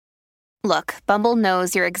Look, Bumble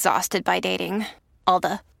knows you're exhausted by dating. All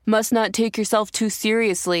the must not take yourself too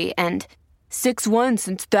seriously and 6'1"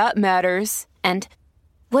 since that matters. And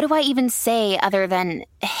what do I even say other than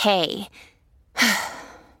hey?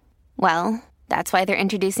 Well, that's why they're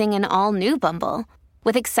introducing an all-new Bumble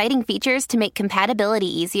with exciting features to make compatibility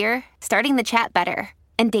easier, starting the chat better,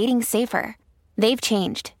 and dating safer. They've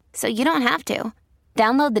changed, so you don't have to.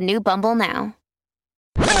 Download the new Bumble now.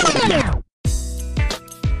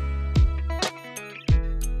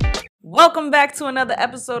 Welcome back to another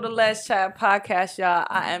episode of Let's Chat Podcast, y'all.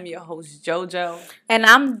 I am your host, JoJo. And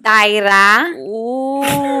I'm Daira. Ooh.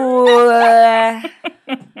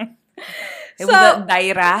 It was a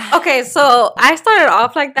Daira. Okay, so I started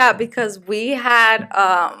off like that because we had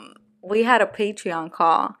a Patreon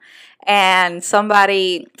call. And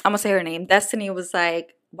somebody, I'm going to say her name, Destiny, was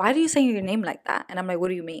like, why do you say your name like that? And I'm like, what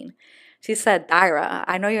do you mean? She said, Daira.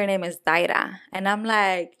 I know your name is Daira. And I'm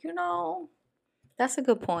like, that's a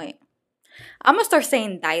good point. I'm going to start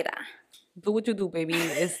saying Daira. Do what you do, baby.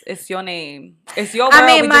 It's your name. It's your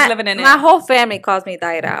world. We just living in it. My whole family calls me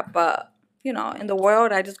Daira. But, in the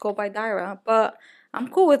world, I just go by Daira. But I'm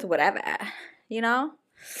cool with whatever,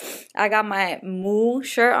 I got my Moo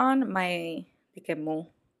shirt on. My Moo.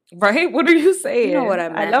 Right? What are you saying? You know what I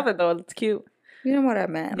meant. I love it, though. It's cute. You know what I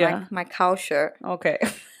meant. Yeah. My cow shirt. Okay.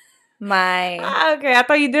 Okay. I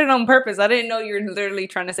thought you did it on purpose. I didn't know you were literally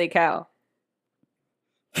trying to say cow.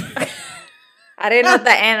 I didn't know the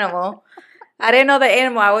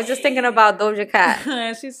animal. I was just thinking about Doja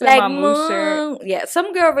Cat. She said my Moo shirt. Yeah,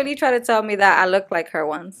 some girl really tried to tell me that I look like her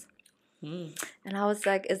once. Mm. And I was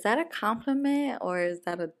like, is that a compliment or is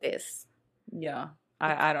that a diss? Yeah.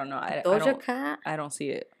 I don't know. Doja Cat? I don't see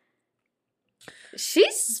it.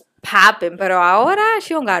 She's popping, pero ahora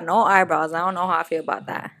she don't got no eyebrows. I don't know how I feel about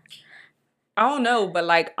that. I don't know, but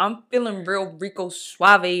I'm feeling real Rico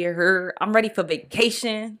Suave here. I'm ready for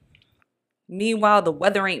vacation. Meanwhile, the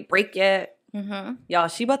weather ain't break yet. Mm-hmm. Y'all,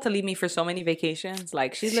 she about to leave me for so many vacations.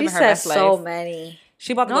 She's living her best life. So many.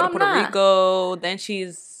 She about to go to Puerto Rico. Then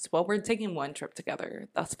we're taking one trip together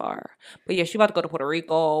thus far. But yeah, she about to go to Puerto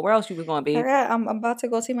Rico. Where else you was going, babe? I'm about to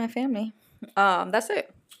go see my family. That's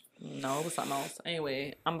it. No, it was something else.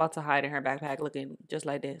 Anyway, I'm about to hide in her backpack looking just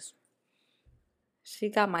like this. She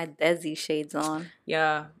got my Desi shades on.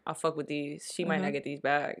 Yeah, I fuck with these. She might not get these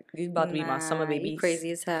back. These about to be my summer babies. You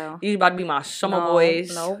crazy as hell. These about to be my summer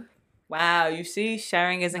boys. Nope. Wow, you see?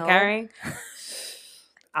 Sharing isn't caring.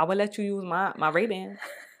 I will let you use my Ray-Ban.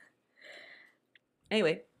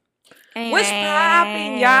 Anyway. What's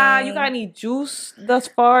poppin', y'all? You got any juice thus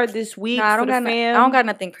far this week for the fam? I don't got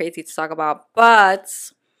nothing crazy to talk about. But,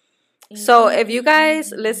 so if you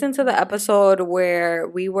guys listen to the episode where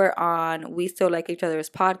we were on We Still Like Each Other's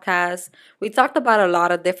podcast, we talked about a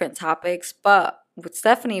lot of different topics. But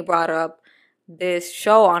Stephanie brought up this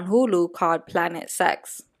show on Hulu called Planet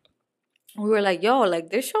Sex. We were like, yo,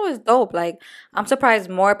 this show is dope. I'm surprised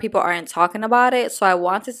more people aren't talking about it. So I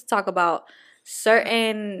wanted to talk about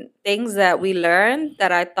certain things that we learned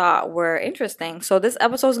that I thought were interesting. So this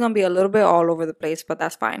episode is going to be a little bit all over the place, but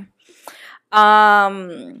that's fine.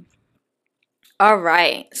 All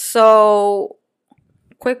right. So,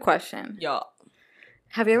 quick question. Yo.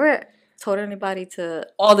 Have you ever told anybody to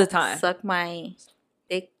all the time suck my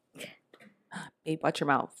dick? Babe, watch your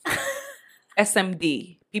mouth.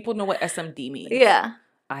 SMD. People know what SMD means. Yeah.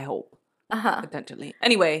 I hope. Uh-huh. Potentially.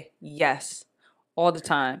 Anyway, yes. All the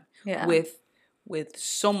time. Yeah. With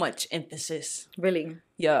so much emphasis. Really?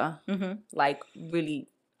 Yeah. Mm-hmm. Really.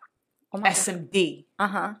 Oh my SMD.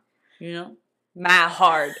 God. Uh-huh. Mad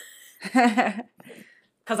hard.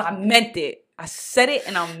 Because I meant it. I said it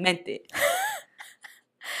and I meant it.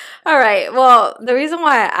 All right. Well, the reason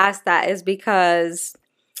why I asked that is because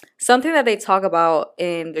something that they talk about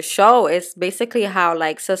in the show is basically how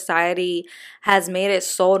society has made it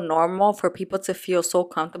so normal for people to feel so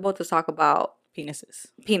comfortable to talk about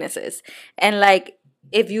penises. And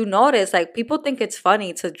if you notice, people think it's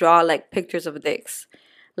funny to draw pictures of dicks.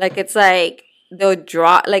 It's they'll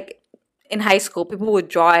draw in high school, people would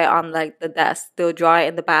draw it on the desk. They'll draw it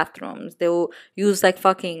in the bathrooms. They'll use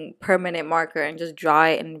fucking permanent marker and just draw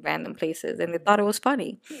it in random places. And they thought it was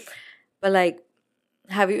funny. But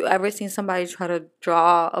have you ever seen somebody try to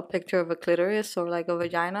draw a picture of a clitoris or a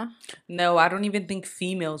vagina? No, I don't even think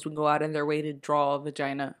females would go out of their way to draw a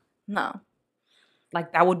vagina. No.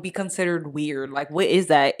 That would be considered weird. What is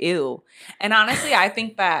that? Ew. And honestly, I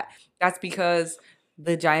think that that's because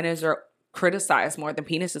vaginas are criticized more than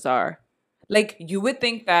penises are. You would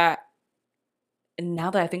think that, and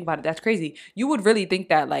now that I think about it, that's crazy. You would really think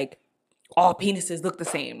that, all penises look the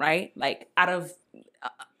same, right? Out of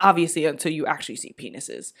obviously until you actually see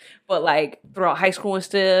penises. But like throughout high school and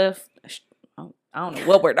stuff, I don't know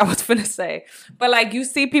what word I was finna say, but like you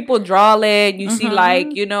see people draw it, you see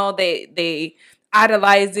like, you know, they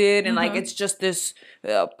idolize it and like it's just this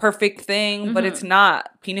perfect thing, but it's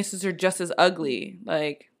not. Penises are just as ugly.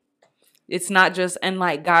 Like it's not just, and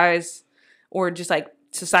like guys or just like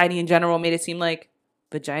society in general made it seem like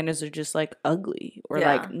vaginas are just like ugly or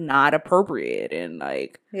like not appropriate and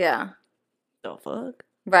like the fuck.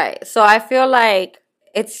 Right. So I feel like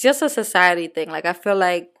it's just a society thing. Like I feel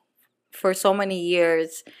like for so many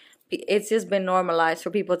years, it's just been normalized for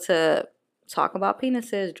people to talk about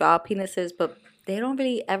penises, draw penises, but they don't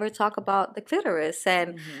really ever talk about the clitoris.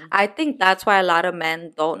 And I think that's why a lot of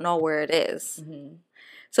men don't know where it is.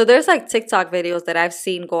 So there's like TikTok videos that I've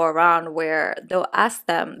seen go around where they'll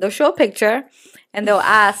show a picture and they'll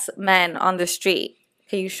ask men on the street,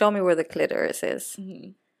 can you show me where the clitoris is?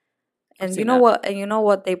 And you know what? And you know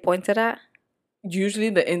what they pointed at? Usually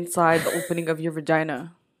the inside, the opening of your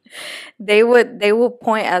vagina. They would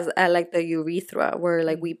point at like the urethra where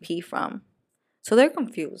like we pee from. So they're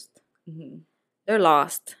confused. They're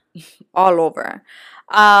lost all over.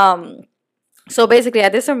 So basically I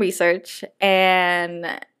did some research and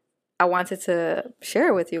I wanted to share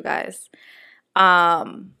it with you guys.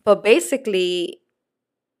 But basically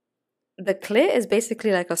the clit is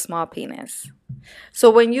basically like a small penis. So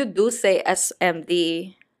when you do say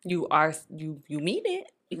SMD, you mean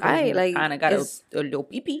it. Right, like kind of got a little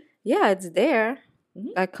pee-pee. Yeah, it's there.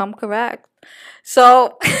 I come correct.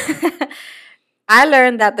 So I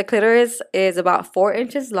learned that the clitoris is about 4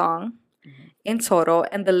 inches long in total,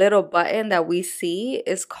 and the little button that we see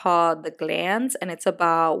is called the glans, and it's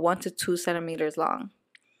about 1 to 2 centimeters long.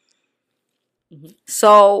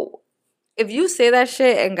 So if you say that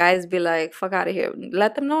shit and guys be like, fuck out of here,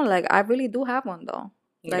 let them know, like, I really do have one though.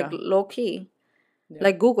 Like, low key.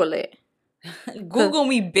 Like, Google it. Google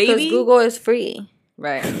me, baby. Because Google is free.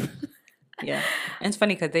 Right. Yeah. And it's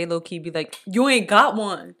funny because they low-key be like, you ain't got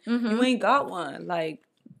one. You ain't got one. Like,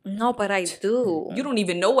 no, but I do. You don't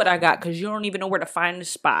even know what I got because you don't even know where to find the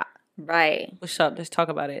spot. Right. What's up? Let's talk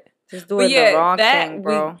about it. Just doing the wrong thing,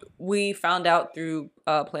 bro. We found out through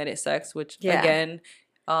Planet Sex, which, again,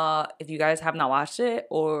 if you guys have not watched it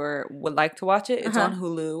or would like to watch it, it's on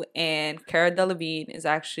Hulu. And Cara Delevingne is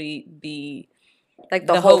actually the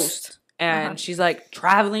host. And she's like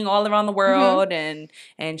traveling all around the world and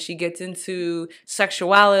she gets into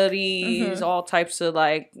sexualities, all types of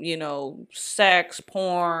like, you know, sex,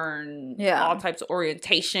 porn, all types of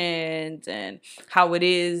orientations and how it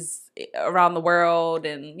is around the world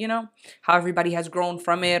and, you know, how everybody has grown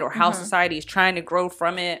from it or how society is trying to grow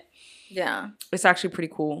from it. Yeah. It's actually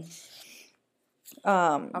pretty cool.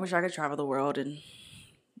 I wish I could travel the world and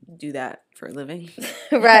do that for a living.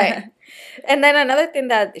 Right. And then another thing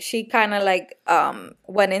that she kind of like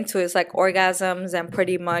went into is like orgasms and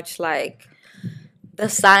pretty much like the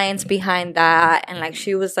science behind that. And like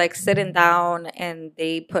she was like sitting down and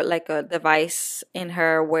they put like a device in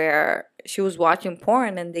her where she was watching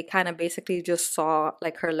porn and they kind of basically just saw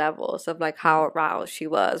like her levels of like how aroused she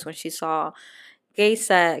was when she saw gay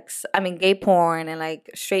porn and like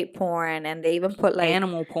straight porn, and they even put like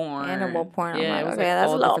animal porn. Yeah, I'm like, okay,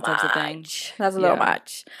 that's a little much. That's a little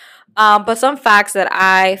much. But some facts that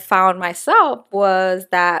I found myself was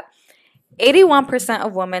that 81%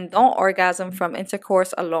 of women don't orgasm from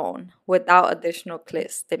intercourse alone without additional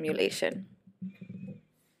clit stimulation,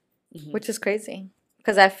 which is crazy.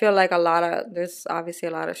 Because I feel like there's obviously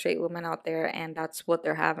a lot of straight women out there, and that's what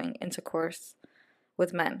they're having, intercourse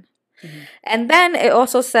with men. And then it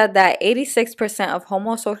also said that 86% of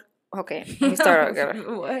let me start over.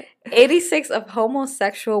 What? 86 of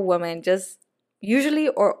homosexual women just usually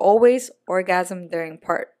or always orgasm during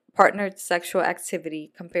partnered sexual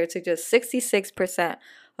activity compared to just 66%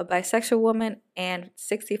 of bisexual women and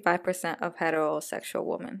 65% of heterosexual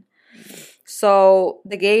women. So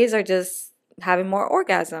the gays are just having more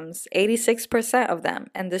orgasms, 86% of them.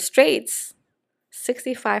 And the straights,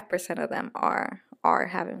 65% of them are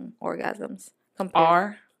having orgasms.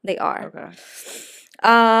 They are. Okay.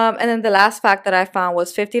 And then the last fact that I found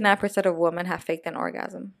was 59% of women have faked an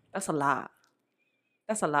orgasm. That's a lot.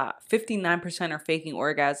 59% are faking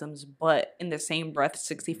orgasms, but in the same breath,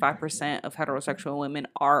 65% of heterosexual women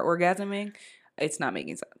are orgasming. It's not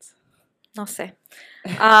making sense. No sé.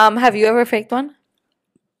 Have you ever faked one?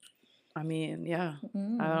 I mean, yeah.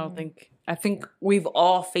 I think we've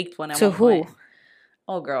all faked one at to one who? point.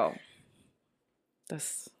 Oh, girl.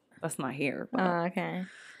 That's not here. Okay.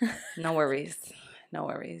 No worries.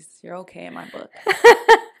 You're okay in my book.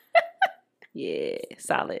 Yeah,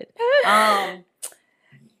 solid.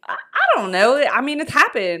 I don't know. I mean, it's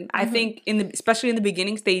happened. I think especially in the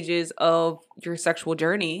beginning stages of your sexual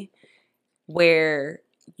journey, where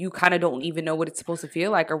you kind of don't even know what it's supposed to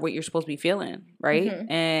feel like or what you're supposed to be feeling, right?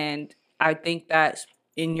 And I think that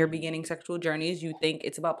in your beginning sexual journeys, you think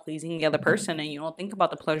it's about pleasing the other person, and you don't think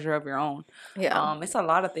about the pleasure of your own. Yeah. It's a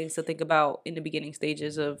lot of things to think about in the beginning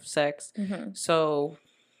stages of sex. So,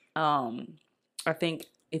 I think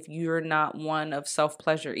if you're not one of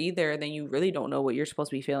self-pleasure either, then you really don't know what you're supposed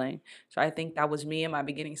to be feeling. So I think that was me in my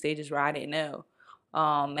beginning stages where I didn't know.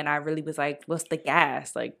 And I really was like, what's the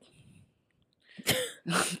gas? Like,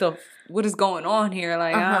 what is going on here?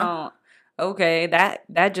 Like, okay,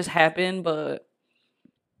 that just happened, but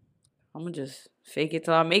I'm gonna just fake it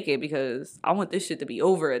till I make it because I want this shit to be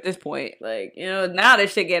over at this point. Like, now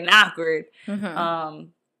this shit getting awkward.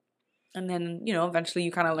 And then, eventually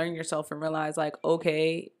you kind of learn yourself and realize, like,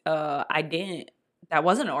 okay, that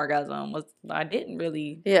wasn't an orgasm. I didn't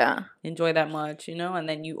really enjoy that much, And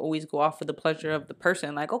then you always go off for the pleasure of the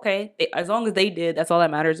person. Like, okay, as long as they did, that's all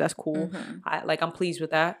that matters. That's cool. I'm pleased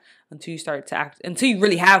with that until you start to act, until you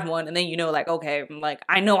really have one. And then, like, okay,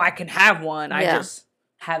 I know I can have one. I just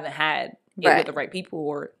haven't had it with the right people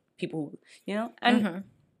or people who, and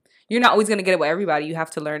you're not always going to get it with everybody. You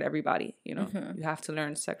have to learn everybody, You have to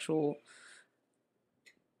learn sexual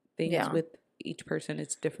things with each person.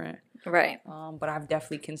 It's different. Right. But I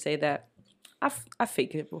definitely can say that I've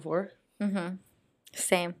faked it before.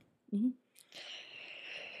 Same.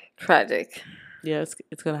 Tragic. Yeah,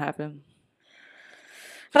 it's going to happen.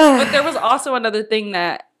 But there was also another thing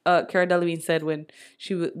that Cara Delevingne said when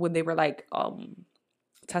they were like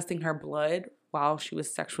testing her blood while she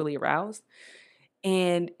was sexually aroused.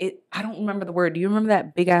 And I don't remember the word. Do you remember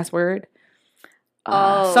that big ass word?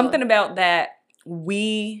 Something about that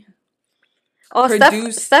we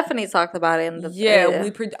produce. Stephanie talked about it in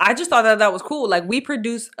the I just thought that was cool. Like, we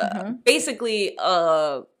produce basically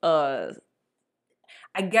I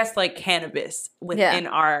guess like cannabis within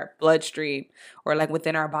our bloodstream or like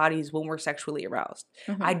within our bodies when we're sexually aroused.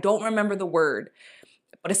 I don't remember the word,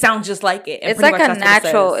 but it sounds just like it. And it's like a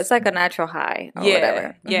natural. It's like a natural high or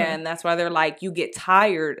whatever. Yeah, and that's why they're like, you get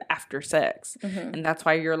tired after sex, and that's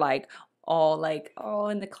why you're like all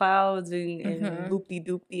in the clouds and loopy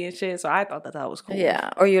doopy and shit. So I thought that was cool.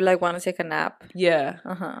 Yeah, or you like want to take a nap. Yeah.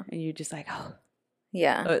 And you're just like,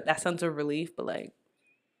 yeah, that sense of relief, but like,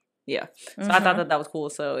 yeah. So I thought that was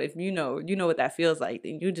cool. So if you know what that feels like,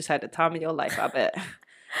 then you just had the time of your life, I bet.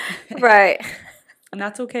 Right. And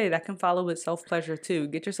that's okay. That can follow with self-pleasure, too.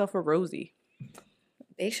 Get yourself a Rosie.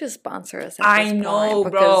 They should sponsor us. I know,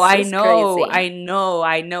 bro. I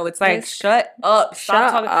know. It's like, shut up.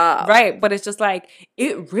 Stop talking. Right. But it's just like,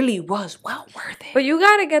 it really was well worth it. But you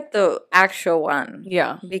got to get the actual one.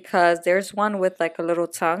 Yeah. Because there's one with like a little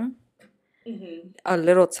tongue. A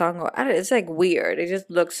little tongue. It's like weird. It just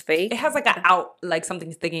looks fake. It has like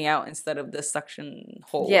something sticking out instead of the suction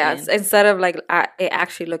hole. Yeah, instead of like it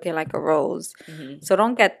actually looking like a rose. So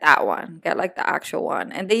don't get that one. Get like the actual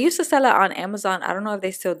one. And they used to sell it on Amazon. I don't know if they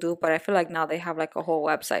still do, but I feel like now they have like a whole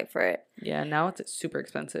website for it. Yeah, now it's super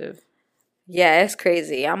expensive. Yeah, it's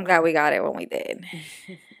crazy. I'm glad we got it when we did.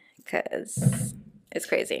 Because it's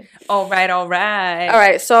crazy. All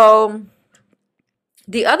right. So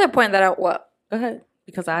the other point that go ahead,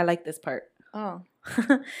 because I like this part. Oh.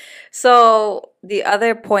 So the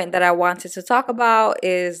other point that I wanted to talk about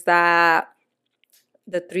is that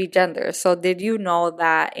the 3 genders. So did you know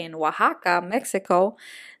that in Oaxaca, Mexico,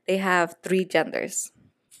 they have 3 genders?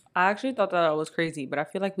 I actually thought that was crazy, but I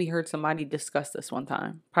feel like we heard somebody discuss this one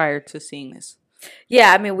time prior to seeing this.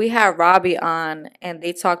 Yeah, I mean, we had Robbie on, and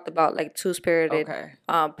they talked about like two-spirited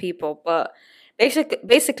people, but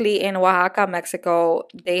basically in Oaxaca, Mexico,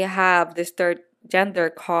 they have this 3rd gender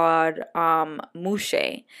called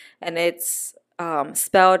Muxe, and it's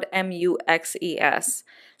spelled Muxes.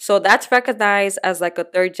 So that's recognized as like a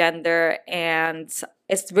 3rd gender, and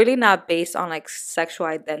it's really not based on like sexual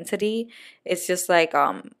identity. It's just like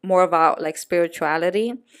more about like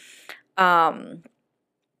spirituality. And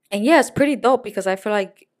yeah, it's pretty dope because I feel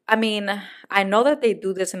like, I mean, I know that they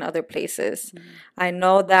do this in other places. I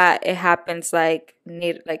know that it happens like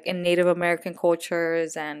in Native American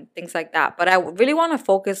cultures and things like that. But I really want to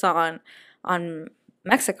focus on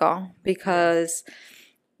Mexico because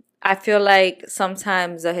I feel like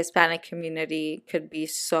sometimes the Hispanic community could be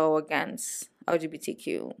so against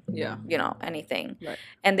LGBTQ, anything. Right.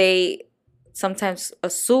 And they sometimes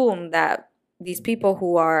assume that these people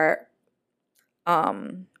who are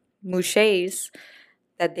Muxes,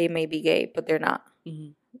 that they may be gay, but they're not.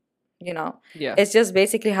 Yeah. It's just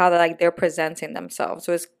basically how they're presenting themselves.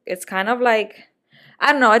 So it's kind of like,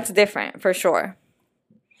 I don't know, it's different for sure.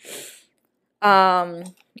 I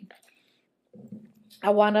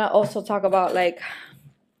want to also talk about like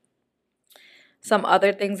some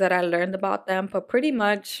other things that I learned about them, but pretty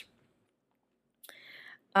much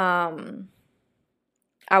um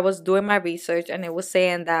I was doing my research and it was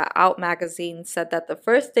saying that Out magazine said that the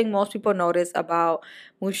first thing most people notice about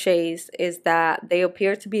Muxés is that they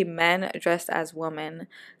appear to be men dressed as women.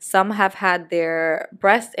 Some have had their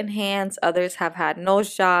breasts enhanced, others have had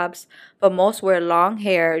nose jobs, but most wear long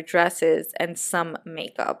hair, dresses, and some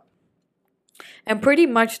makeup. And pretty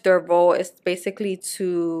much their role is basically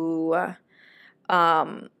to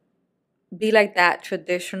be like that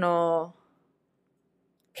traditional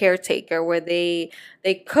caretaker where they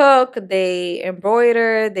cook, they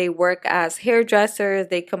embroider, they work as hairdressers,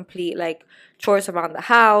 they complete like chores around the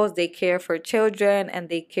house, they care for children, and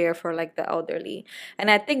they care for like the elderly. And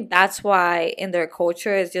I think that's why in their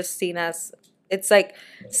culture it's just seen as, it's like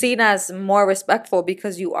seen as more respectful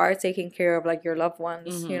because you are taking care of like your loved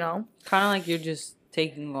ones, you know. Kind of like you're just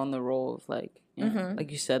taking on the role of like, you know,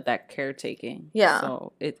 like you said, that caretaking. Yeah.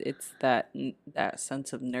 So it's that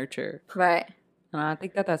sense of nurture. Right. And I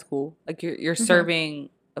think that's cool. Like you're serving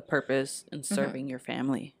a purpose and serving your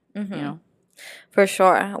family. You know. For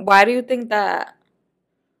sure. Why do you think that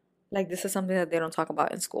like this is something that they don't talk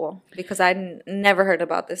about in school? Because I never heard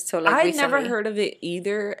about this till like recently. I never heard of it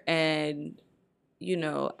either, and you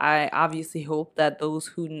know, I obviously hope that those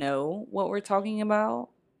who know what we're talking about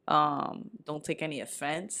don't take any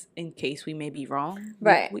offense in case we may be wrong.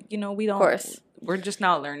 Right. We, you know, we don't. Of course. We're just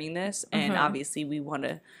now learning this, and obviously we want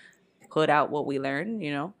to put out what we learned,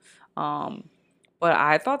 you know. But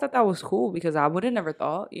I thought that was cool because I would have never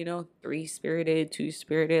thought, you know, 3-spirited,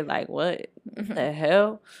 2-spirited, like what the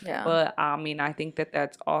hell? Yeah. But I mean, I think that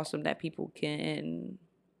that's awesome that people can.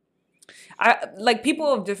 I like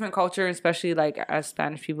people of different culture, especially like as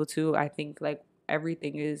Spanish people too. I think like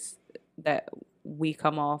everything is that we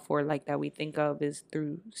come off or like that we think of is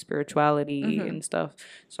through spirituality and stuff.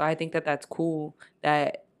 So I think that that's cool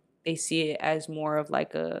that they see it as more of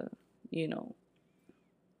like a, you know,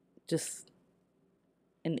 just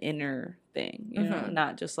an inner thing, you know,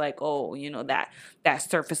 not just like, oh, you know, that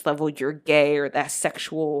surface level you're gay or that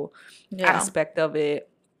sexual aspect of it.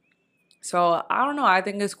 So I don't know, I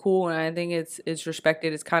think it's cool and I think it's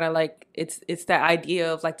respected. It's kind of like it's that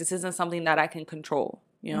idea of like this isn't something that I can control,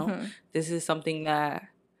 you know. This is something that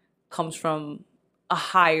comes from a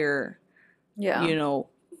higher you know,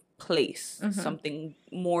 place, something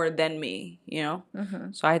more than me, you know.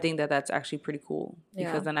 So I think that that's actually pretty cool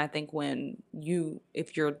because then I think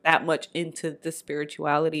if you're that much into the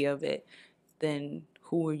spirituality of it, then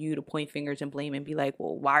who are you to point fingers and blame and be like,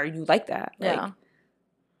 well, why are you like that? Like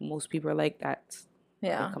most people are like that.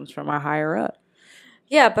 It comes from our higher up.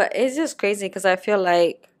 Yeah, but it's just crazy because I feel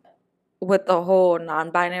like with the whole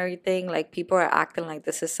non-binary thing, like people are acting like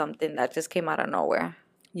this is something that just came out of nowhere.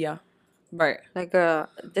 Yeah. Right. Like,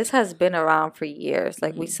 this has been around for years,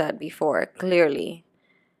 like we said before, clearly.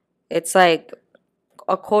 It's like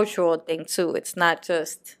a cultural thing, too. It's not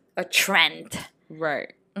just a trend.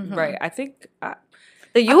 Right. Right. I think...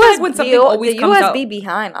 the US, like the US be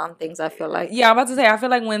behind on things, I feel like. Yeah, I'm about to say, I feel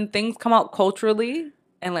like when things come out culturally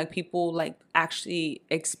and, like, people, like, actually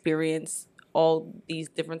experience all these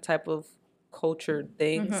different type of culture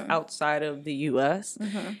things outside of the US,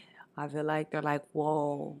 I feel like they're like,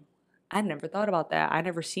 whoa... I never thought about that. I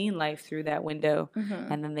never seen life through that window.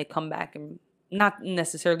 And then they come back and not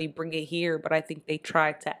necessarily bring it here, but I think they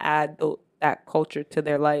try to add that culture to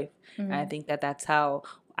their life. And I think that that's how,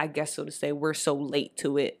 I guess, so to say, we're so late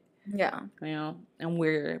to it. Yeah. You know, and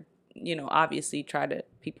we're, you know, obviously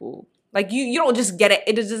people, like you don't just get it.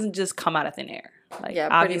 It doesn't just come out of thin air. Like,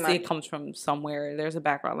 obviously it comes from somewhere. There's a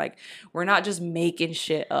background. Like, we're not just making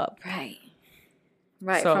shit up. Right.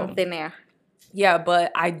 Right, so, from thin air. Yeah,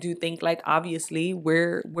 but I do think, like, obviously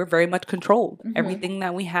we're very much controlled. Everything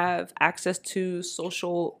that we have access to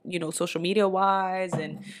social media wise,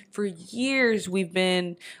 and for years we've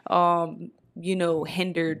been you know,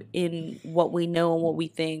 hindered in what we know and what we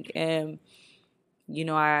think. And you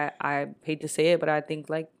know, I hate to say it, but I think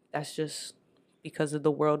like that's just because of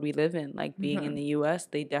the world we live in. Like being in the US,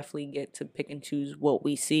 they definitely get to pick and choose what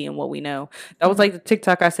we see and what we know. That was like the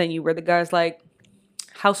TikTok I sent you where the guy's like,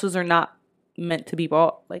 houses are not meant to be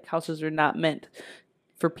bought. Like houses are not meant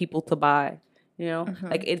for people to buy, you know.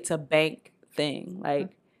 Like it's a bank thing.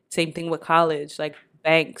 Like same thing with college. Like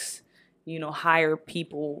banks, you know, hire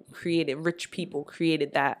people, rich people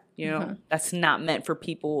created that, you know. That's not meant for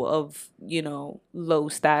people of, you know, low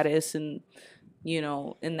status and, you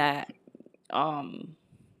know, in that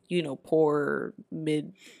you know, poor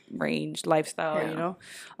mid-range lifestyle, you know.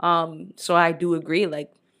 So I do agree,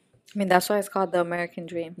 like I mean, that's why it's called the American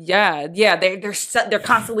Dream. Yeah, they're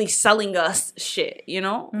constantly selling us shit, you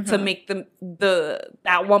know, to make them that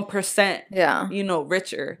 1%, Yeah. you know,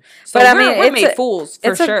 richer. So But I we're mean, made fools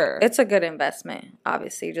for sure. It's a good investment,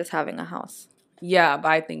 obviously, just having a house. Yeah, but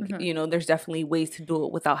I think you know, there's definitely ways to do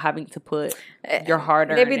it without having to put your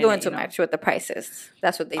hard-earned. They be doing it, too much with the prices.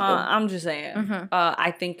 That's what they do. I'm just saying.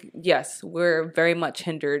 I think yes, we're very much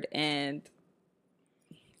hindered, and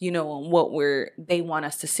you know, on what they want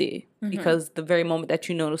us to see, because the very moment that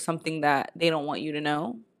you know something that they don't want you to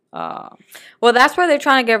know. Well, that's why they're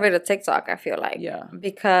trying to get rid of TikTok, I feel like. Yeah.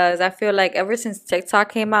 Because I feel like ever since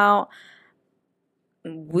TikTok came out,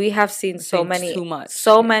 we have seen so much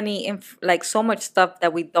stuff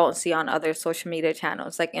that we don't see on other social media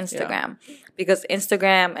channels like Instagram. Because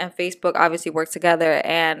Instagram and Facebook obviously work together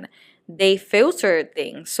and they filter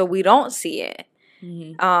things so we don't see it.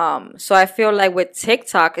 So I feel like with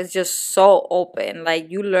TikTok, it's just so open.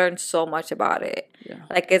 Like, you learn so much about it. Yeah.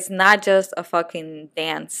 Like, it's not just a fucking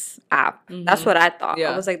dance app. That's what I thought.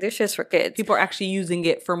 I was like, this shit's for kids. People are actually using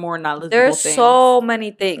it for more knowledgeable There's things. so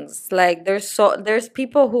many things. Like, there's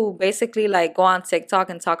people who basically like go on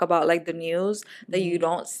TikTok and talk about like the news that you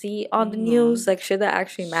don't see on the news, like shit that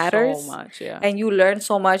actually matters. So much, yeah. And you learn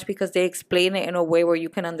so much because they explain it in a way where you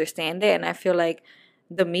can understand it. And I feel like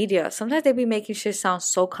the media, sometimes they be making shit sound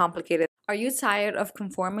so complicated. Are you tired of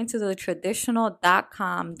conforming to the traditional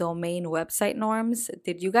 .com domain website norms?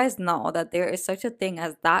 Did you guys know that there is such a thing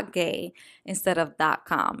as .gay instead of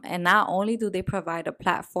 .com? And not only do they provide a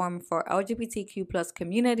platform for LGBTQ plus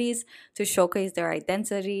communities to showcase their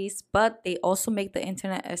identities, but they also make the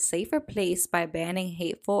internet a safer place by banning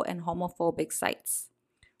hateful and homophobic sites.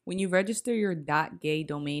 When you register your .gay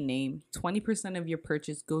domain name, 20% of your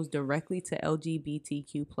purchase goes directly to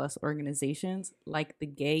LGBTQ plus organizations like the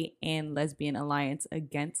Gay and Lesbian Alliance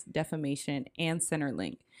Against Defamation and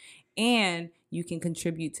Centerlink. And you can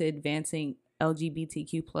contribute to advancing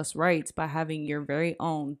LGBTQ plus rights by having your very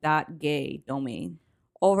own .gay domain.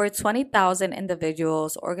 Over 20,000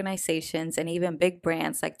 individuals, organizations, and even big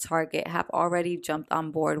brands like Target have already jumped on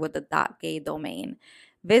board with the .gay domain.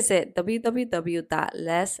 Visit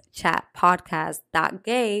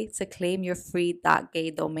www.letschatpodcast.gay to claim your free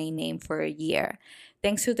 .gay domain name for a year.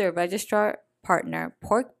 Thanks to their registrar partner,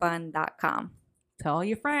 porkbun.com. Tell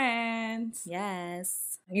your friends.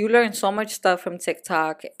 Yes. You learn so much stuff from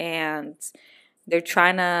TikTok, and they're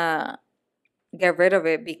trying to get rid of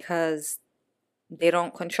it because they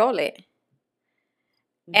don't control it.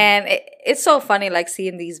 And it's so funny, like,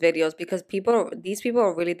 seeing these videos because these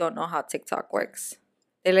people really don't know how TikTok works.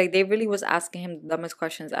 They really was asking him the dumbest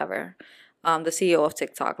questions ever. The CEO of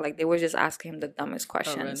TikTok, like, they were just asking him the dumbest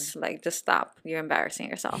questions. Really? Like, just stop. You're embarrassing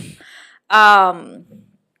yourself. But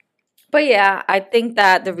yeah, I think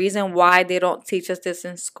that the reason why they don't teach us this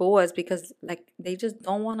in school is because, like, they just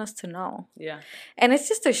don't want us to know. Yeah. And it's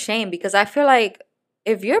just a shame because I feel like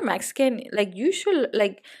if you're Mexican, like, you should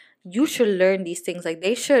learn these things. Like,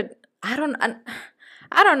 they should. I don't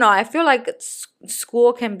know. I feel like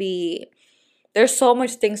school can be. There's so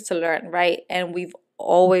much things to learn, right? And we've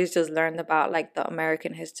always just learned about, like, the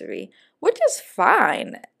American history, which is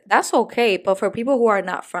fine. That's okay. But for people who are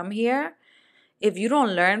not from here, if you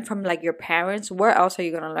don't learn from, like, your parents, where else are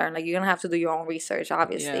you going to learn? Like, you're going to have to do your own research,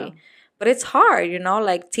 obviously. Yeah. But it's hard, you know?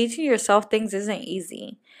 Like, teaching yourself things isn't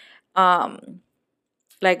easy.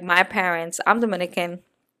 Like, my parents, I'm Dominican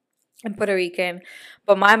and Puerto Rican,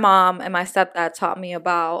 but my mom and my stepdad taught me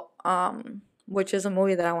about... which is a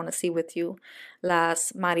movie that I want to see with you,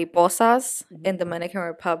 Las Mariposas in Dominican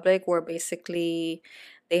Republic, where basically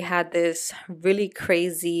they had this really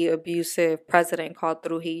crazy, abusive president called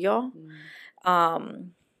Trujillo.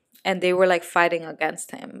 And they were, like, fighting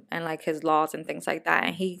against him and, like, his laws and things like that.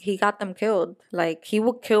 And he got them killed. Like, he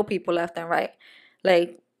would kill people left and right.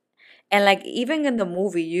 Like, and, like, even in the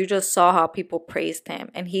movie, you just saw how people praised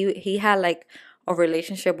him. And he had, like, a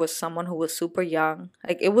relationship with someone who was super young.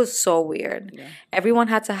 Like, it was so weird. Yeah. Everyone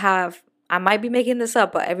had to have, I might be making this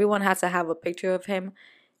up, but everyone had to have a picture of him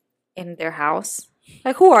in their house.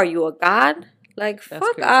 Like, who are you, a god? Like, that's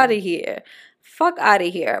fuck out of here. Fuck out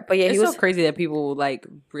of here. But yeah, it's so crazy that people, like,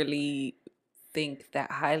 really think that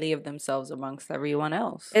highly of themselves amongst everyone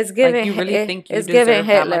else. It's giving, like, you really think you deserve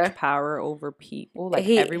that much power over people, like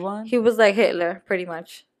everyone? He was like Hitler, pretty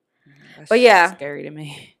much. That's but yeah, scary to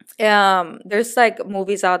me. There's, like,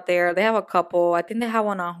 movies out there. They have a couple. I think they have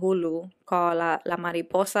one on Hulu called La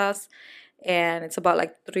Mariposas, and it's about,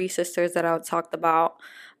 like, 3 sisters that I talked about.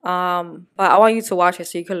 But I want you to watch it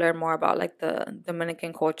so you can learn more about, like, the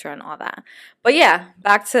Dominican culture and all that. But yeah,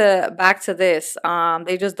 back to this.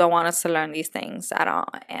 They just don't want us to learn these things at all.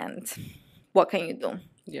 And what can you do?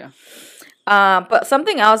 Yeah. But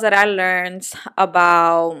something else that I learned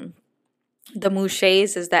about the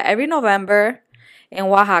Muxés is that every November in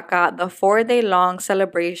Oaxaca, the 4-day-long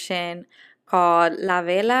celebration called La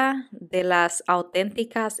Vela de las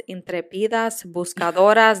Auténticas Intrépidas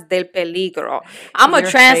Buscadoras del Peligro. I'm going to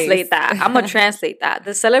Your translate face. that. I'm going to translate that.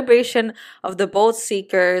 The celebration of the bold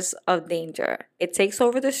seekers of danger. It takes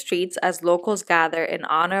over the streets as locals gather in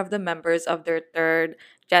honor of the members of their third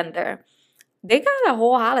gender. They got a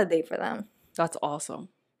whole holiday for them. That's awesome.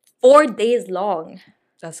 4 days long.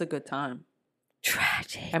 That's a good time.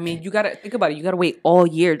 Tragic. I mean, you gotta think about it. You gotta wait all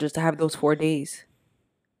year just to have those 4 days.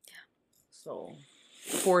 Yeah. So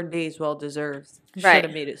 4 days, well deserved. Should Right.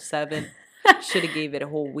 have made it 7. Should have gave it a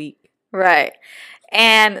whole week. Right.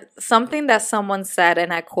 And something that someone said,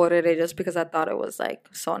 and I quoted it just because I thought it was like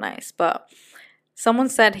so nice, but someone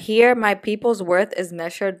said, "Here, my people's worth is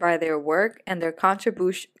measured by their work and their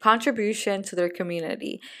contribution to their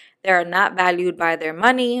community. They are not valued by their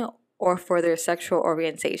money or for their sexual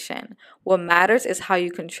orientation. What matters is how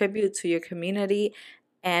you contribute to your community,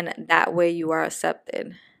 and that way you are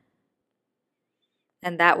accepted."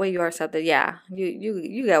 And that way you are accepted. Yeah,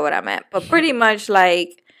 you get what I meant. But pretty much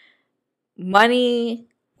like money,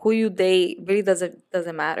 who you date really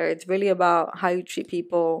doesn't matter. It's really about how you treat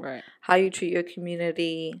people, Right. how you treat your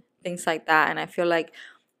community, things like that. And I feel like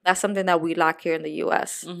that's something that we lack here in the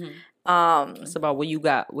US. It's about what you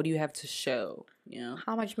got. What do you have to show? You know?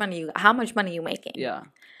 How much money you making? Yeah.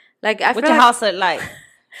 Like I What feel your like, house look like?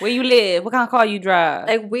 Where you live? What kind of car you drive?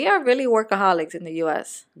 like we are really workaholics in the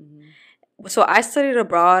US. So I studied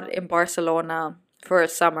abroad in Barcelona for a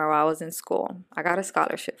summer while I was in school. I got a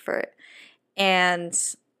scholarship for it. And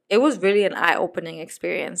it was really an eye-opening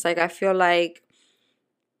experience. Like I feel like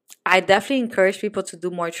I definitely encourage people to do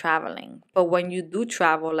more traveling. But when you do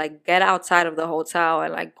travel, like get outside of the hotel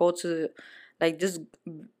and like go to like just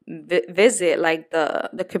visit like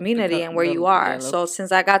the community and where you are. So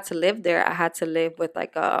since I got to live there, I had to live with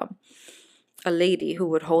like a lady who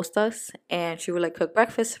would host us, and she would like cook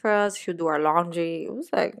breakfast for us. She would do our laundry. It was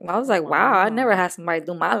like I was like, wow, I never had somebody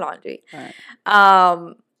do my laundry. Right.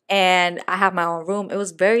 And I have my own room. It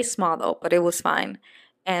was very small though, but it was fine.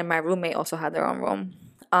 And my roommate also had their own room.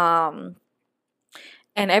 And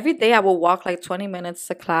every day I would walk like 20 minutes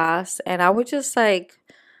to class, and I would just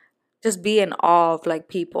be in awe of like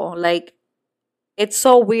people. Like it's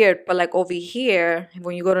so weird, but like over here,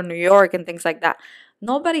 when you go to New York and things like that,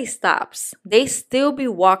 nobody stops. They still be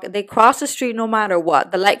walking. They cross the street no matter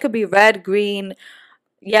what. The light could be red, green,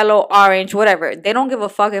 yellow, orange, whatever. They don't give a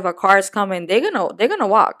fuck if a car is coming. They're gonna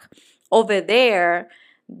walk. Over there,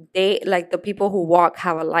 they like the people who walk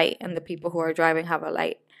have a light, and the people who are driving have a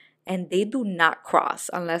light, and they do not cross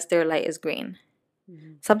unless their light is green.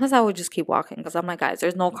 Sometimes I would just keep walking because I'm like, guys,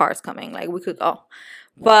 there's no cars coming. Like we could go,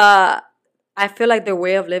 but I feel like their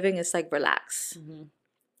way of living is like relax.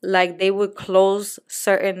 Like they would close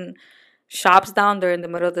certain shops down during the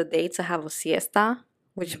middle of the day to have a siesta,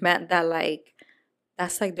 which meant that like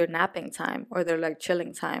that's like their napping time or their like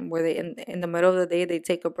chilling time, where they in the middle of the day they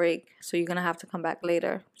take a break. So you're gonna have to come back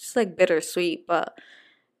later. It's like bittersweet, but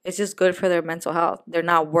it's just good for their mental health. They're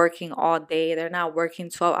not working all day. They're not working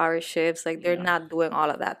 12-hour shifts. Like they're not doing all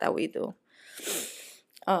of that we do.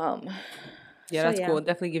 Yeah, that's cool. It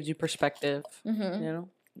definitely gives you perspective. You know,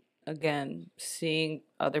 again, seeing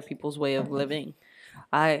other people's way of living.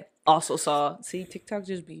 I also saw, TikTok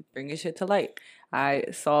just be bringing shit to light. I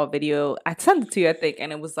saw a video. I sent it to you, I think,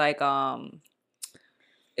 and it was like,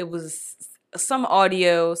 it was some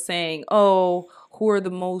audio saying, "Oh, who are the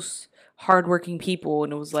most hardworking people?"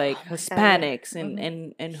 And it was like Hispanics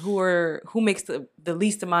and who makes the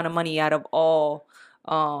least amount of money out of all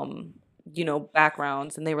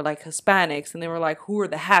backgrounds, and they were like Hispanics, and they were like, who are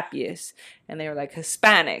the happiest, and they were like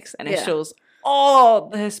Hispanics, and it shows all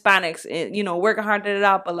the Hispanics working hard to it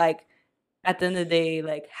out, but like at the end of the day,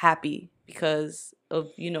 like happy because of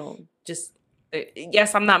just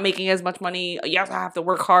yes, I'm not making as much money. Yes, I have to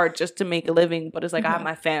work hard just to make a living, but it's like I have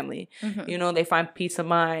my family. They find peace of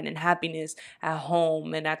mind and happiness at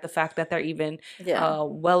home, and at the fact that they're even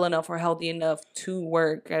well enough or healthy enough to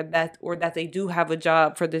work, that they do have a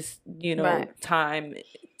job for this time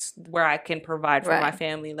where I can provide for my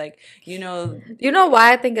family. Like you know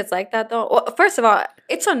why I think it's like that though. Well, first of all,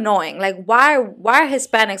 it's annoying. Like why are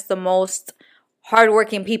Hispanics the most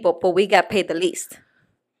hardworking people, but we get paid the least?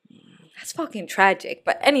 That's fucking tragic.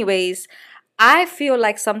 But anyways, I feel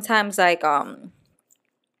like sometimes I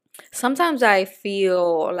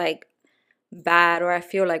feel like bad, or I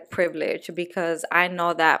feel like privileged, because I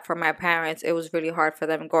know that for my parents it was really hard for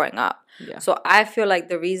them growing up. So I feel like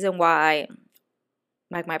the reason why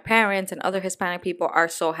like my parents and other Hispanic people are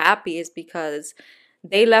so happy is because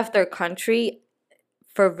they left their country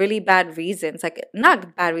for really bad reasons. Like,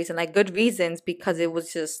 not bad reason, like good reasons, because it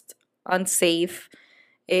was just unsafe.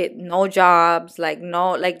 No jobs,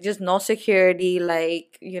 just no security,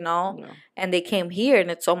 Yeah. and they came here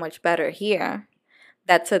and it's so much better here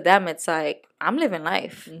that to them it's like, I'm living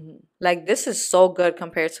life. Like, this is so good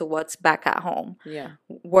compared to what's back at home. Yeah.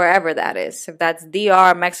 Wherever that is. If that's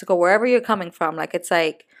DR, Mexico, wherever you're coming from, like, it's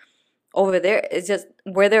like over there, it's just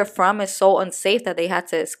where they're from is so unsafe that they had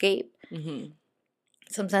to escape.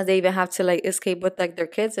 Sometimes they even have to like escape with like their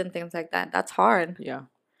kids and things like that. That's hard. Yeah.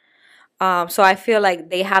 So I feel like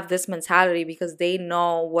they have this mentality because they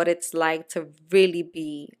know what it's like to really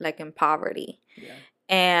be like in poverty. Yeah.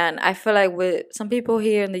 And I feel like with some people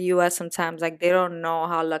here in the US sometimes, like, they don't know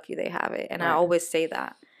how lucky they have it. And I always say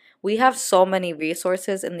that. We have so many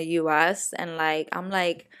resources in the US, and like, I'm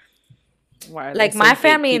like, Why like, my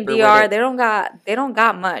family in DR, they don't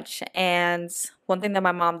got much. And one thing that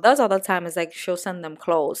my mom does all the time is like, she'll send them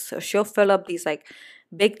clothes. So she'll fill up these like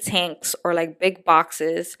big tanks or like big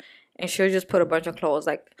boxes, and she'll just put a bunch of clothes.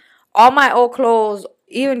 Like, all my old clothes,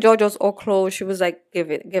 even JoJo's old clothes, she was like, give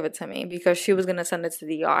it to me, because she was gonna send it to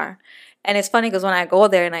DR. And it's funny because when I go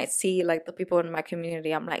there and I see like the people in my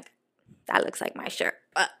community, I'm like, that looks like my shirt,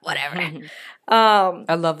 but whatever.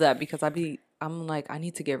 I love that because I'm like, I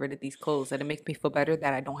need to get rid of these clothes, and it makes me feel better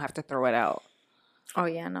that I don't have to throw it out. Oh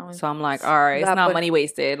yeah, no. So I'm like, all right, it's not money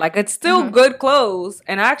wasted. Like, it's still good clothes,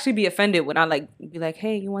 and I actually be offended when I like be like,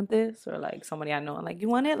 hey, you want this? Or like somebody I know, I'm like, you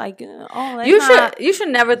want it? Like, oh, you should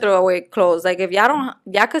never throw away clothes. Like, if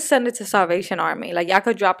y'all could send it to Salvation Army. Like, y'all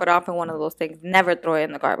could drop it off in one of those things. Never throw it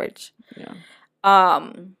in the garbage. Yeah.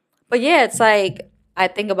 But yeah, it's like, I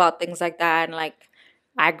think about things like that, and like,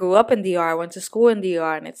 I grew up in DR, went to school in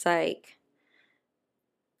DR, and it's like,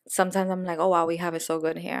 sometimes I'm like, oh wow, we have it so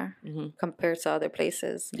good here compared to other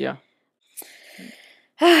places. Yeah.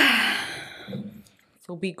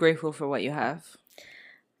 So be grateful for what you have.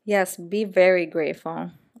 Yes, be very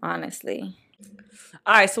grateful, honestly.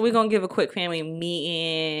 All right, so we're going to give a quick family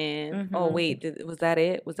meeting. Oh, wait, was that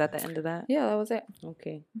it? Was that the end of that? Yeah, that was it.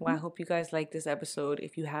 Okay. Well, I hope you guys like this episode.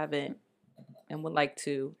 If you haven't and would like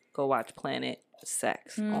to, go watch Planet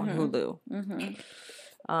Sex on Hulu.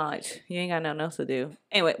 You ain't got nothing else to do.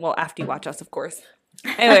 Anyway, well, after you watch us, of course.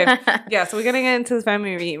 Anyway, yeah, so we're going to get into the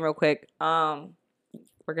family meeting real quick. We're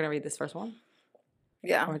going to read this first one.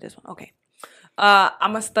 Yeah. Or this one. Okay.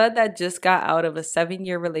 I'm a stud that just got out of a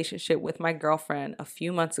 7-year relationship with my girlfriend a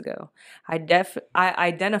few months ago. I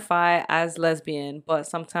identify as lesbian, but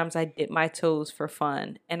sometimes I dip my toes for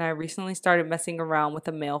fun, and I recently started messing around with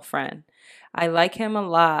a male friend. I like him a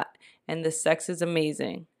lot, and the sex is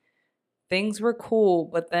amazing. Things were cool,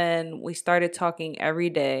 but then we started talking every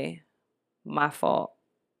day. My fault.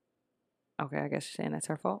 Okay, I guess you're saying that's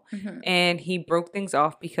her fault. And he broke things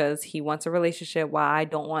off because he wants a relationship while I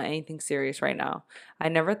don't want anything serious right now. I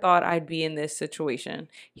never thought I'd be in this situation.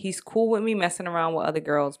 He's cool with me messing around with other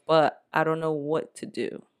girls, but I don't know what to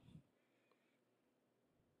do.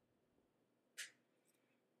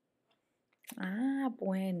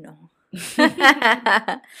 Bueno.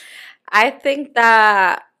 I think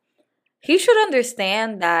that he should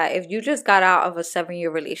understand that if you just got out of a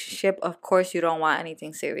 7-year relationship, of course you don't want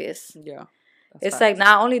anything serious. Yeah. It's facts. Like,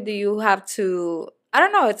 not only do you have to, I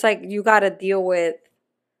don't know, it's like you got to deal with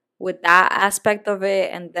that aspect of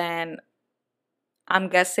it. And then I'm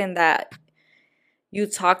guessing that you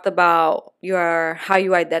talked about how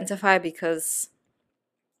you identify, because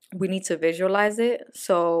we need to visualize it.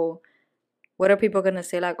 So what are people going to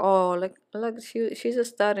say? Like, oh, look, she's a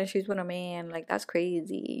stud and she's with a man. Like, that's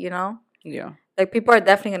crazy, you know? Yeah. Like, people are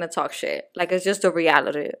definitely going to talk shit. Like, it's just the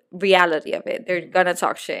reality of it. They're going to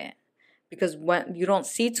talk shit. Because when you don't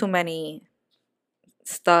see too many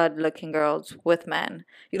stud-looking girls with men.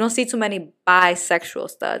 You don't see too many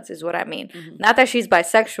bisexual studs, is what I mean. Not that she's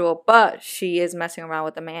bisexual, but she is messing around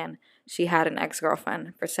with a man. She had an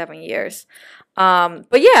ex-girlfriend for 7 years.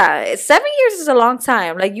 But yeah, 7 years is a long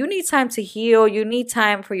time. Like, you need time to heal. You need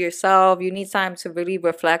time for yourself. You need time to really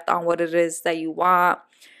reflect on what it is that you want.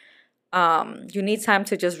 You need time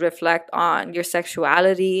to just reflect on your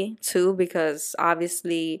sexuality too, because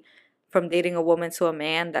obviously from dating a woman to a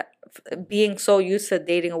man, that being so used to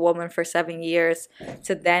dating a woman for 7 years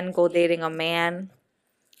to then go dating a man,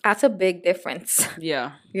 that's a big difference.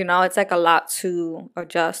 Yeah. You know, it's like a lot to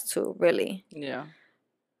adjust to, really. Yeah.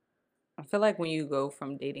 I feel like when you go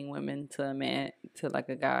from dating women to a man to like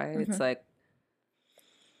a guy, it's like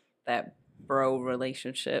that bro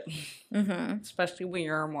relationship, especially when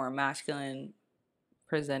you're a more masculine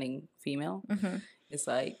presenting female. It's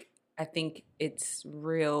like I think it's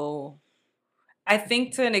real. I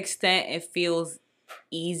think to an extent it feels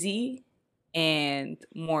easy and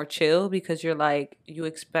more chill because you're like, you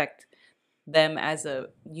expect them as a,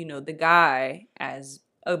 you know, the guy as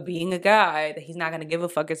being a guy, that he's not going to give a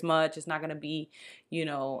fuck as much. It's not going to be, you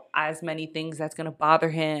know, as many things that's going to bother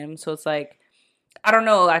him. So it's like, I don't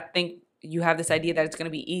know. I think you have this idea that it's going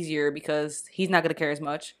to be easier because he's not going to care as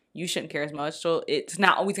much. You shouldn't care as much. So it's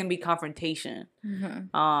not always going to be confrontation.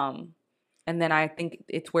 And then I think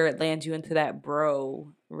it's where it lands you into that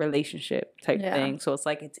bro relationship type thing. So it's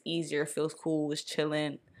like it's easier, feels cool, it's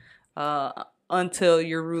chilling, until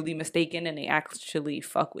you're really mistaken and they actually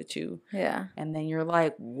fuck with you. Yeah. And then you're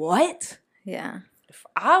like, what? Yeah. If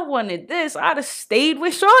I wanted this, I'd have stayed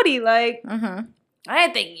with Shorty. Like, I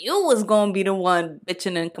didn't think you was gonna be the one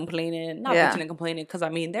bitching and complaining. Not bitching and complaining, because I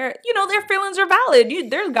mean, their feelings are valid.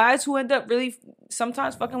 There's guys who end up really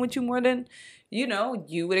sometimes fucking with you more than, you know,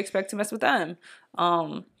 you would expect to mess with them.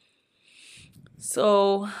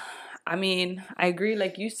 So, I mean, I agree.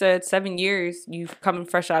 Like you said, 7 years, you've coming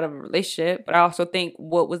fresh out of a relationship. But I also think,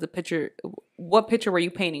 what picture were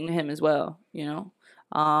you painting to him as well? You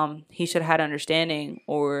know, he should have had understanding,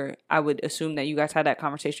 or I would assume that you guys had that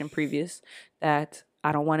conversation previous, that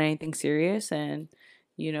I don't want anything serious. And,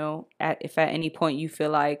 you know, if at any point you feel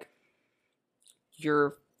like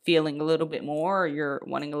you're feeling a little bit more, or you're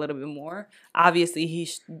wanting a little bit more, obviously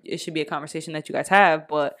it should be a conversation that you guys have,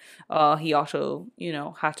 but he also, you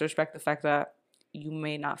know, has to respect the fact that you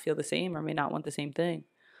may not feel the same or may not want the same thing.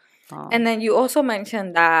 And then you also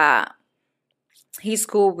mentioned that he's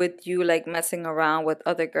cool with you, like, messing around with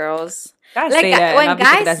other girls. Guys like, say that, when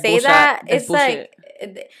guys say that, it's bullshit.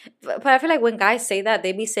 Like, but I feel like when guys say that,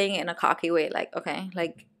 they be saying it in a cocky way, like, okay,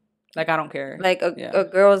 like I don't care. Like, a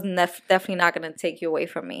girl's definitely not going to take you away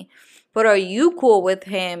from me. But are you cool with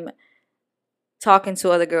him talking to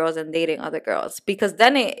other girls and dating other girls? Because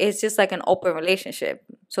then it's just like an open relationship.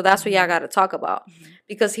 So that's what y'all got to talk about.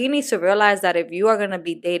 Because he needs to realize that if you are going to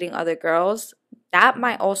be dating other girls, that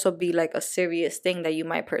might also be like a serious thing that you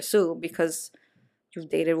might pursue, because you've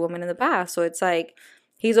dated women in the past. So it's like,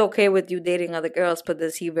 he's okay with you dating other girls, but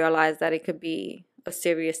does he realize that it could be a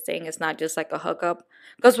serious thing? It's not just like a hookup,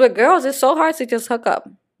 because with girls it's so hard to just hook up.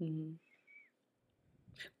 But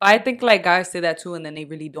I think like guys say that too, and then they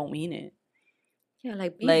really don't mean it. Yeah,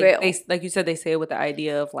 like be real. Like you said, they say it with the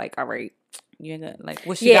idea of like, all right, you're gonna, like,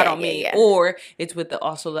 what she got on me, or it's with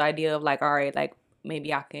also the idea of like, all right, like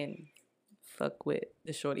maybe I can fuck with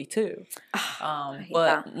the shorty too.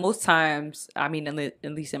 But most times, I mean,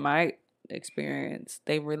 at least in my experience,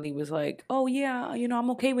 they really was like, oh yeah, you know,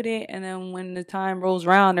 I'm okay with it. And then when the time rolls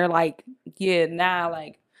around, they're like, yeah, nah,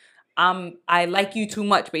 like I like you too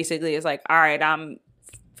much, basically. It's like, all right, I'm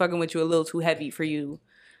fucking with you a little too heavy for you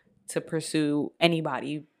to pursue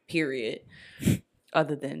anybody, period,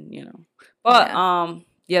 other than, you know. But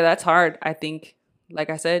yeah, that's hard. I think,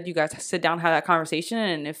 like I said, you guys sit down, have that conversation,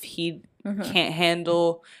 and if he can't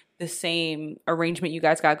handle the same arrangement you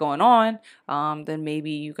guys got going on, then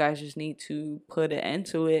maybe you guys just need to put an end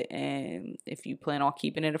to it. And if you plan on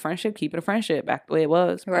keeping it a friendship, keep it a friendship back the way it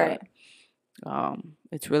was. Right. But,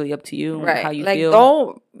 it's really up to you and how you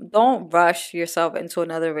feel. Don't rush yourself into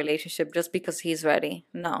another relationship just because he's ready.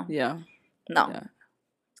 No. Yeah. No. Yeah.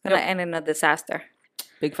 It's gonna end in a disaster.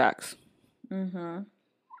 Big facts. All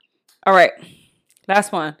right.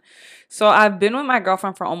 Last one. So I've been with my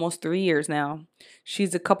girlfriend for almost 3 years now.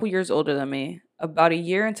 She's a couple years older than me. About a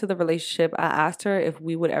year into the relationship, I asked her if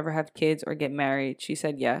we would ever have kids or get married. She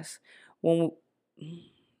said yes. When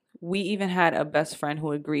we even had a best friend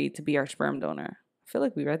who agreed to be our sperm donor. I feel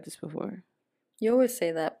like we read this before. You always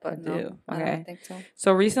say that, but no, I don't think so.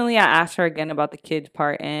 So recently I asked her again about the kids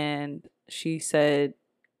part, and she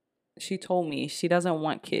told me she doesn't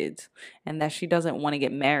want kids and that she doesn't want to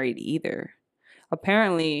get married either.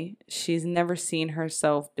 Apparently, she's never seen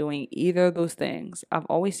herself doing either of those things. I've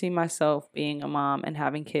always seen myself being a mom and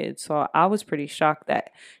having kids, so I was pretty shocked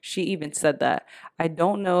that she even said that. I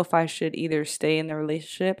don't know if I should either stay in the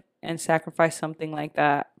relationship and sacrifice something like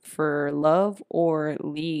that for love, or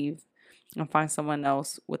leave and find someone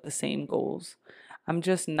else with the same goals. I'm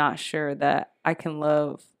just not sure that I can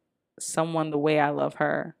love someone the way I love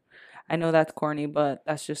her. I know that's corny, but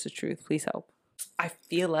that's just the truth. Please help. I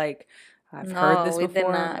feel like I've heard this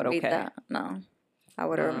before, but okay. That. No, I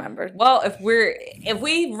would have remembered. Well, if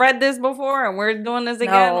we read this before and we're doing this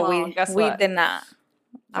again, guess what? We did not.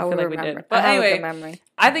 I feel like we did. But anyway,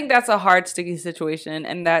 I think that's a hard, sticky situation,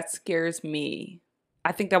 and that scares me.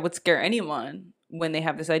 I think that would scare anyone when they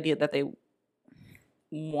have this idea that they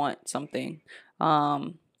want something.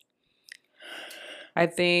 I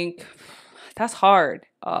think that's hard.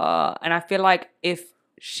 And I feel like if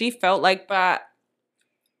she felt like that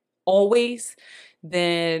always,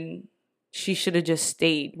 then she should have just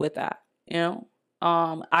stayed with that, you know?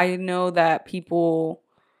 I know that people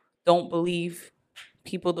don't believe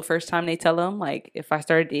people the first time they tell them, like, if I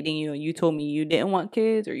started dating you and you told me you didn't want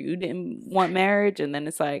kids or you didn't want marriage, and then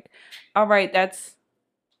it's like, all right,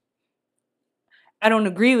 I don't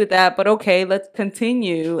agree with that, but okay, let's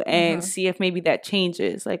continue and see if maybe that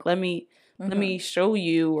changes. Like, let me show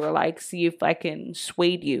you, or like see if I can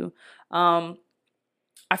sway you.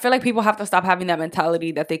 I feel like people have to stop having that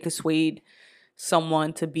mentality that they could sway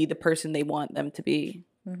someone to be the person they want them to be.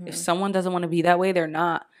 If someone doesn't want to be that way, they're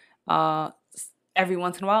not. Every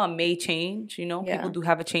once in a while, it may change. You know, people do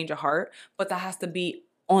have a change of heart, but that has to be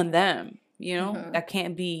on them. You know, that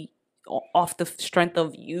can't be off the strength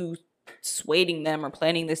of you swaying them or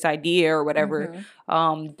planning this idea or whatever.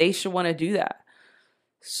 They should want to do that.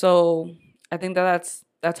 So I think that's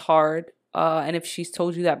hard. And if she's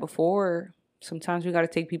told you that before, sometimes we got to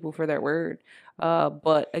take people for their word.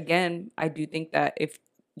 But again, I do think that if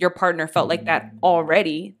your partner felt like that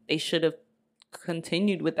already, they should have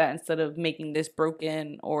continued with that instead of making this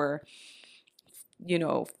broken or, you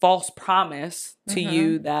know, false promise to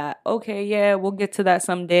you that, okay, yeah, we'll get to that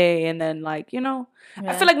someday. And then, like, you know,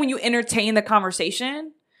 I feel like when you entertain the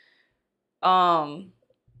conversation,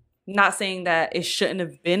 not saying that it shouldn't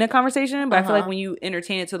have been a conversation, but I feel like when you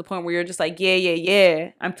entertain it to the point where you're just like,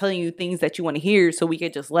 yeah, I'm telling you things that you want to hear so we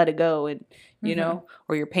could just let it go, and, you know,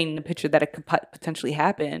 or you're painting the picture that it could potentially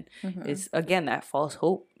happen, is, again, that false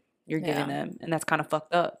hope you're giving them. And that's kind of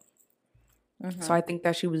fucked up. So I think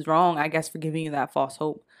that she was wrong, I guess, for giving you that false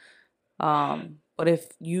hope. But if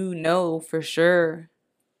you know for sure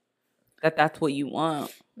that that's what you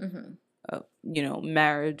want, you know,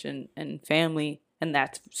 marriage and family, and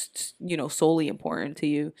that's, you know, solely important to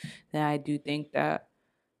you, then I do think that,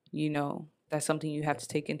 you know, that's something you have to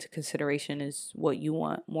take into consideration, is what you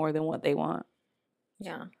want more than what they want.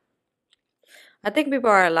 Yeah. I think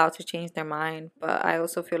people are allowed to change their mind, but I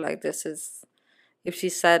also feel like this is, if she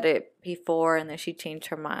said it before and then she changed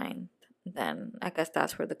her mind, then I guess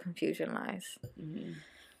that's where the confusion lies.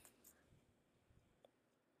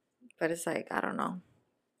 But it's like, I don't know.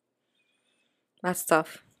 That's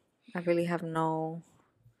tough. I really have no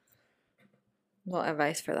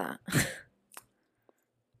advice for that.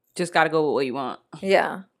 Just got to go with what you want.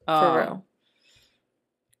 Yeah, for real.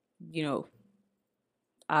 You know,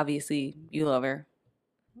 obviously you love her.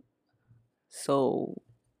 So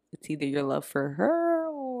it's either your love for her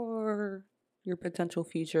or your potential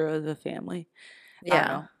future as a family. Yeah. I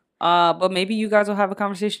don't know. But maybe you guys will have a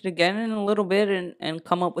conversation again in a little bit and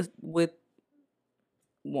come up with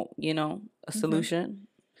you know, a solution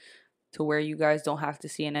to where you guys don't have to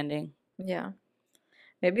see an ending. Yeah.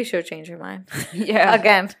 Maybe she'll change her mind. Yeah.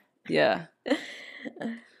 Again. Yeah.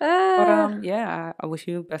 But yeah, I wish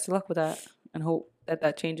you best of luck with that and hope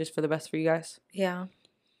that changes for the best for you guys. Yeah.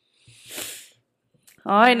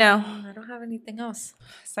 All right, now. I don't have anything else.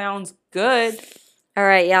 Sounds good. All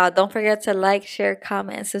right, y'all. Don't forget to like, share,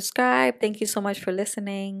 comment, and subscribe. Thank you so much for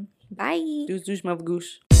listening. Bye. Deuce, deuce, mother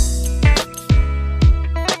goose.